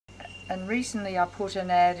and recently I put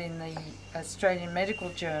an ad in the Australian Medical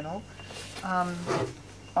Journal on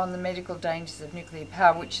the medical dangers of nuclear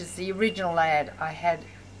power, which is the original ad I had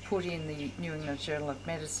put in the New England Journal of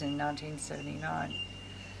Medicine in 1979.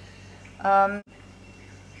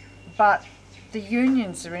 But the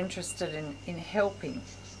unions are interested in helping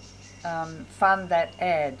fund that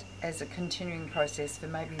ad as a continuing process for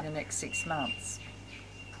maybe the next 6 months.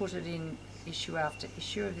 Put it in issue after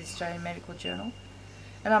issue of the Australian Medical Journal.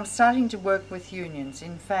 And I'm starting to work with unions.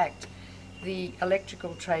 In fact, the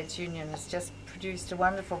Electrical Trades Union has just produced a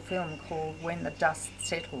wonderful film called When the Dust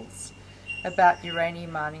Settles, about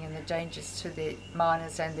uranium mining and the dangers to their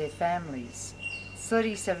miners and their families. It's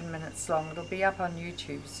 37 minutes long. It'll be up on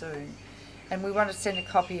YouTube soon. And we want to send a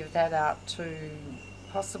copy of that out to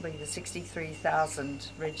possibly the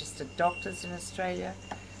 63,000 registered doctors in Australia,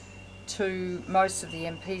 to most of the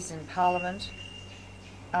MPs in Parliament,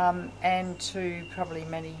 and to probably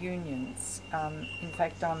many unions. In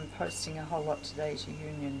fact, I'm posting a whole lot today to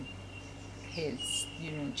union heads,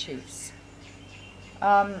 union chiefs.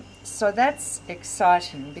 So that's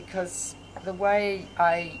exciting, because the way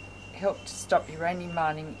I helped to stop uranium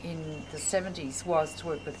mining in the 70s was to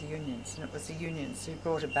work with the unions, and it was the unions who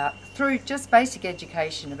brought about, through just basic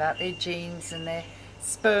education about their genes and their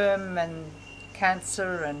sperm and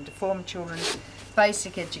cancer and deformed children,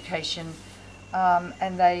 basic education,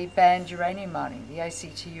 and they banned uranium mining, the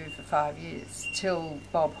ACTU, for 5 years, till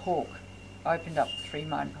Bob Hawke opened up the free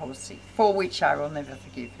mine policy, for which I will never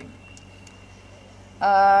forgive him.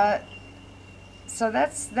 So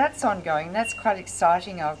that's ongoing. That's quite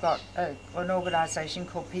exciting. I've got an organisation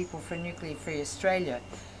called People for Nuclear Free Australia,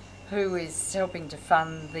 who is helping to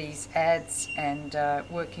fund these ads and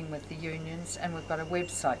working with the unions, and we've got a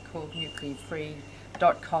website called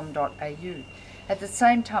nuclearfree.com.au. At the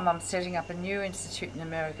same time, I'm setting up a new institute in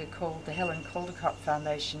America called the Helen Caldicott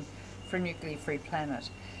Foundation for a Nuclear Free Planet,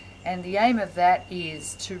 and the aim of that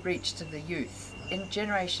is to reach to the youth. In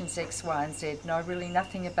generations X, Y and Z know really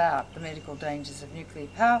nothing about the medical dangers of nuclear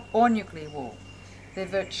power or nuclear war. They're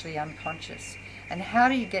virtually unconscious. And how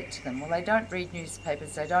do you get to them? Well, they don't read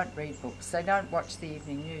newspapers, they don't read books, they don't watch the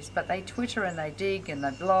evening news, but they Twitter and they dig and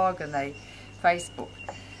they blog and they Facebook.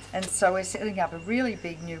 And so we're setting up a really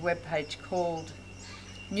big new webpage called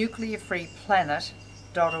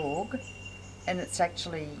nuclearfreeplanet.org, and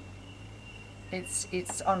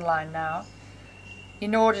it's online now,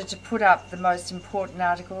 in order to put up the most important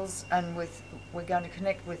articles, and we're going to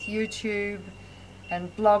connect with YouTube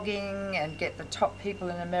and blogging and get the top people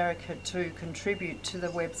in America to contribute to the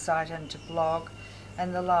website and to blog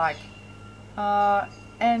and the like.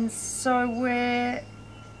 And so we're,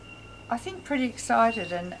 I think, pretty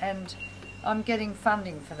excited, and I'm getting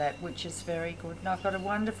funding for that, which is very good. And I've got a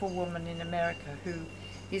wonderful woman in America who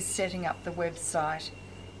is setting up the website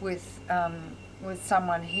with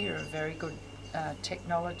someone here, a very good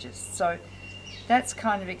technologist. So that's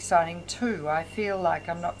kind of exciting too. I feel like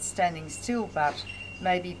I'm not standing still, but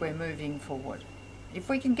maybe we're moving forward. If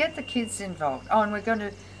we can get the kids involved. Oh, and we're going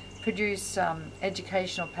to produce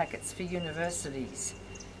educational packets for universities.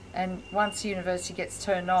 And once the university gets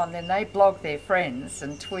turned on, then they blog their friends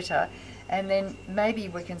and Twitter, and then maybe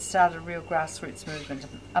we can start a real grassroots movement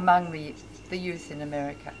among the youth in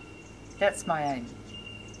America. That's my aim.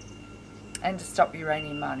 And to stop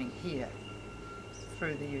uranium mining here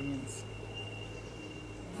through the unions.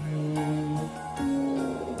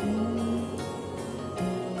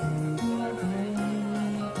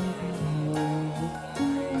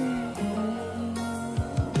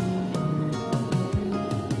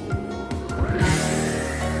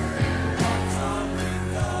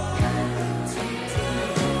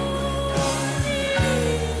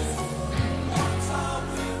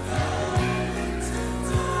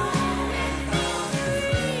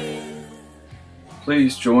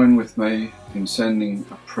 Please join with me in sending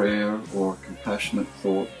a prayer or a compassionate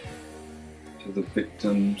thought to the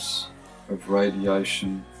victims of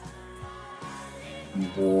radiation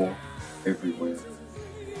and war everywhere.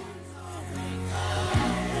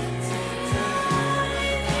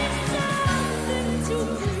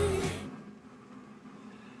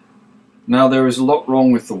 Now, there is a lot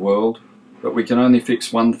wrong with the world, but we can only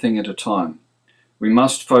fix one thing at a time. We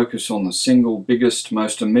must focus on the single biggest,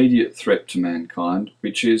 most immediate threat to mankind,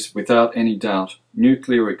 which is, without any doubt,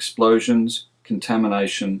 nuclear explosions,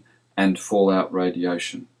 contamination, and fallout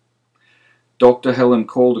radiation. Dr. Helen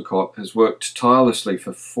Caldicott has worked tirelessly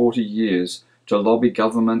for 40 years to lobby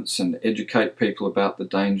governments and educate people about the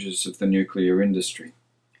dangers of the nuclear industry.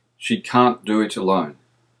 She can't do it alone.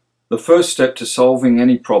 The first step to solving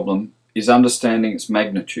any problem is understanding its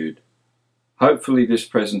magnitude. Hopefully this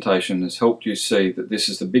presentation has helped you see that this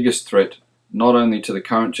is the biggest threat not only to the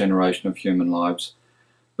current generation of human lives,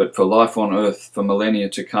 but for life on Earth for millennia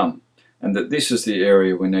to come, and that this is the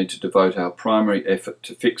area we need to devote our primary effort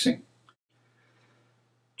to fixing.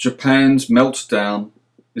 Japan's meltdown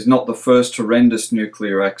is not the first horrendous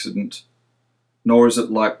nuclear accident, nor is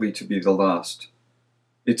it likely to be the last.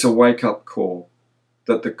 It's a wake-up call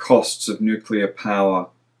that the costs of nuclear power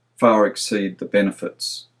far exceed the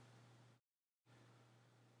benefits.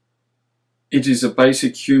 It is a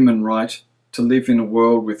basic human right to live in a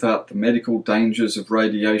world without the medical dangers of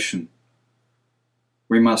radiation.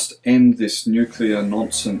 We must end this nuclear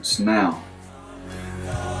nonsense now.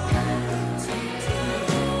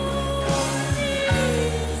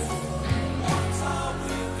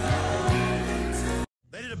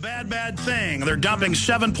 They did a bad thing. They're dumping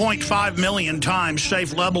 7.5 million times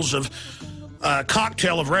safe levels of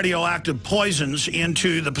cocktail of radioactive poisons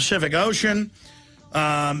into the Pacific Ocean.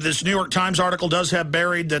 This New York Times article does have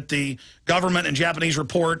buried that the government and Japanese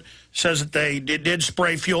report says that they did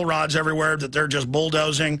spray fuel rods everywhere, that they're just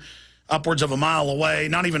bulldozing upwards of a mile away,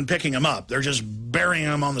 not even picking them up. They're just burying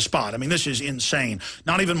them on the spot. I mean, this is insane.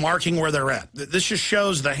 Not even marking where they're at. This just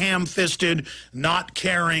shows the ham-fisted, not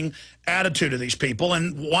caring attitude of these people.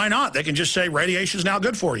 And why not? They can just say radiation is now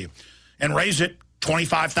good for you and raise it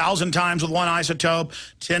 25,000 times with one isotope,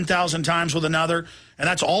 10,000 times with another. And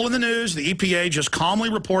that's all in the news. The EPA just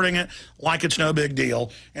calmly reporting it like it's no big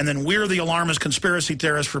deal. And then we're the alarmist conspiracy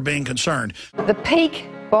theorists for being concerned. The peak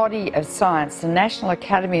body of science, the National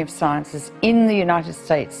Academy of Sciences in the United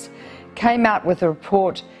States, came out with a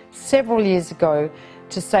report several years ago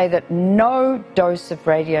to say that no dose of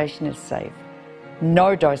radiation is safe.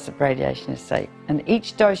 No dose of radiation is safe. And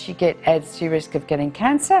each dose you get adds to your risk of getting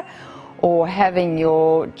cancer or having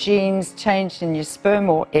your genes changed in your sperm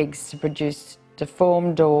or eggs to produce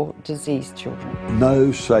deformed or diseased children.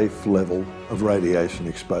 No safe level of radiation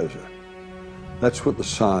exposure. That's what the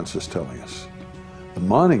science is telling us. The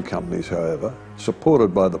mining companies, however,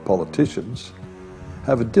 supported by the politicians,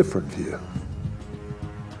 have a different view.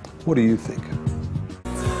 What do you think?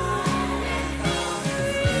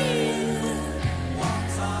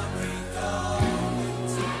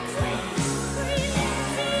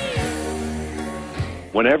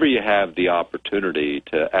 Whenever you have the opportunity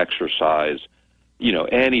to exercise,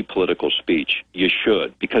 any political speech, you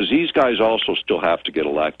should, because these guys also still have to get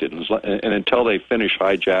elected. And until they finish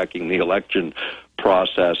hijacking the election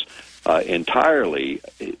process entirely,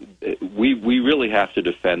 we really have to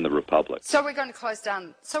defend the Republic. So we're going to close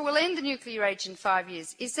down. So we'll end the nuclear age in 5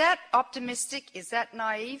 years. Is that optimistic? Is that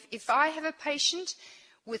naive? If I have a patient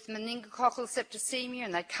with meningococcal septicemia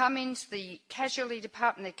and they come into the casualty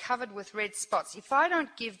department, they're covered with red spots, if I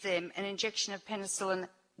don't give them an injection of penicillin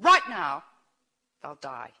right now, they'll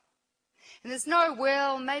die. And there's no,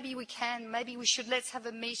 well, maybe we can, maybe we should, let's have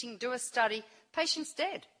a meeting, do a study. Patient's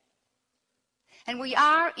dead. And we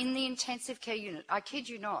are in the intensive care unit, I kid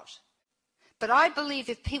you not. But I believe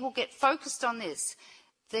if people get focused on this,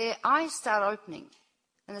 their eyes start opening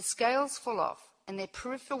and the scales fall off and their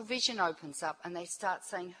peripheral vision opens up and they start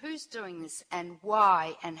saying who's doing this and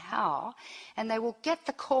why and how, and they will get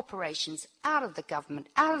the corporations out of the government,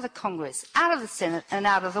 out of the Congress, out of the Senate and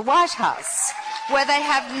out of the White House, where they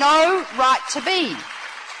have no right to be.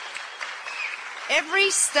 Every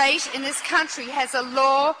state in this country has a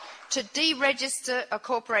law to deregister a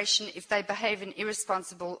corporation if they behave in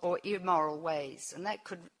irresponsible or immoral ways, and that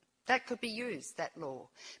could be used, that law.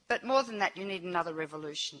 But more than that, you need another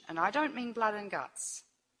revolution. And I don't mean blood and guts.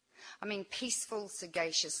 I mean peaceful,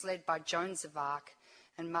 sagacious, led by Joans of Arc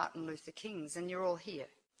and Martin Luther Kings, and you're all here.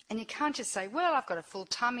 And you can't just say, well, I've got a full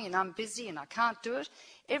tummy and I'm busy and I can't do it.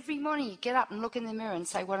 Every morning you get up and look in the mirror and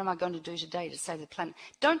say, what am I going to do today to save the planet?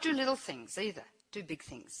 Don't do little things either. Do big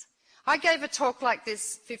things. I gave a talk like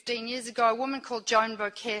this 15 years ago. A woman called Joan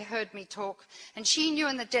Beaucaire heard me talk, and she knew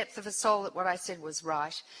in the depth of her soul that what I said was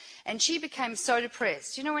right. And she became so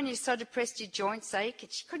depressed. You know when you're so depressed your joints ache?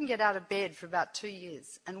 And she couldn't get out of bed for about 2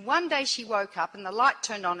 years. And one day she woke up and the light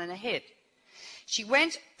turned on in her head. She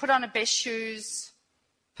went, put on her best shoes,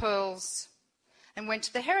 pearls, and went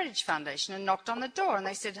to the Heritage Foundation and knocked on the door. And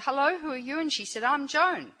they said, hello, who are you? And she said, I'm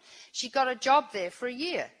Joan. She got a job there for a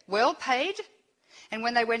year, well paid. And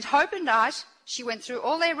when they went home at night, she went through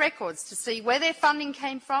all their records to see where their funding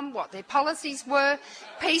came from, what their policies were,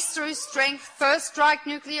 peace through strength, first strike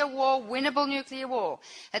nuclear war, winnable nuclear war.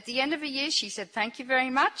 At the end of a year, she said, thank you very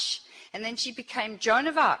much. And then she became Joan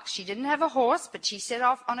of Arc. She didn't have a horse, but she set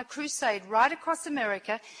off on a crusade right across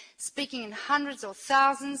America, speaking in hundreds or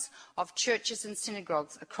thousands of churches and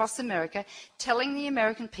synagogues across America, telling the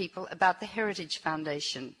American people about the Heritage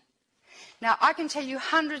Foundation. Now, I can tell you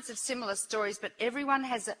hundreds of similar stories, but everyone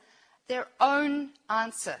has their own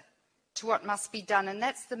answer to what must be done, and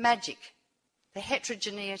that's the magic, the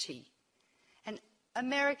heterogeneity. And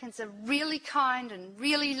Americans are really kind and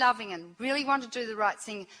really loving and really want to do the right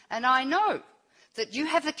thing, and I know that you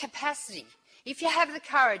have the capacity, if you have the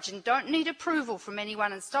courage and don't need approval from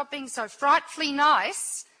anyone and stop being so frightfully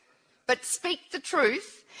nice, but speak the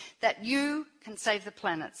truth, that you can save the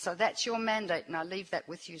planet. So that's your mandate, and I leave that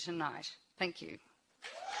with you tonight. Thank you.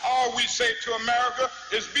 All we say to America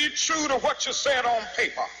is be true to what you said on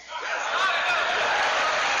paper.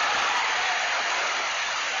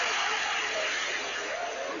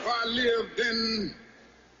 If I lived in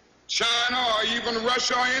China or even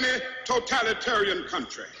Russia or any totalitarian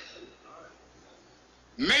country,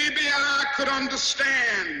 maybe I could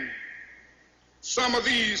understand some of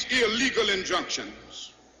these illegal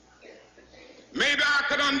injunctions. Maybe I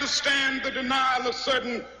could understand the denial of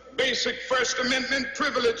certain basic First Amendment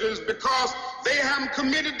privileges because they haven't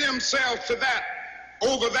committed themselves to that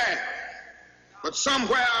over there. But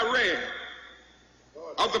somewhere I read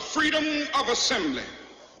of the freedom of assembly.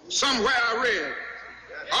 Somewhere I read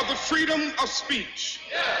of the freedom of speech.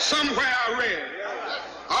 Somewhere I read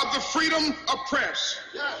of the freedom of press.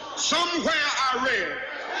 Somewhere I read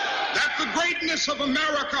that the greatness of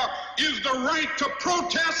America is the right to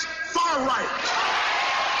protest far right.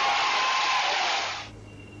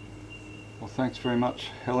 Well, thanks very much,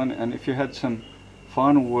 Helen. And if you had some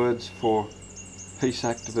final words for peace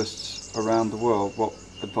activists around the world, what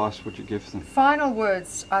advice would you give them? Final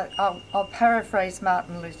words, I'll paraphrase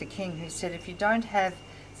Martin Luther King, who said, if you don't have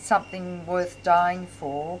something worth dying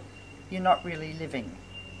for, you're not really living.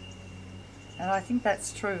 And I think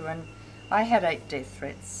that's true. And I had 8 death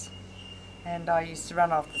threats. And I used to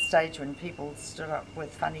run off the stage when people stood up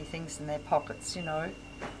with funny things in their pockets, you know.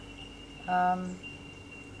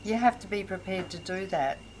 You have to be prepared to do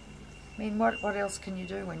that. I mean, what else can you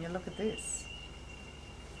do when you look at this?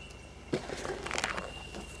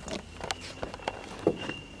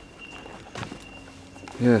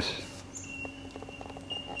 Yes.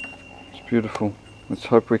 It's beautiful. Let's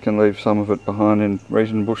hope we can leave some of it behind in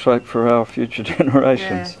reasonable shape for our future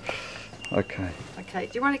generations. Yeah. Okay. Okay,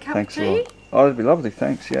 do you want a cup Thanks of tea? a lot. Oh, that'd be lovely,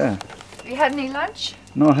 thanks, yeah. Have you had any lunch?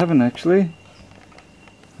 No, I haven't actually.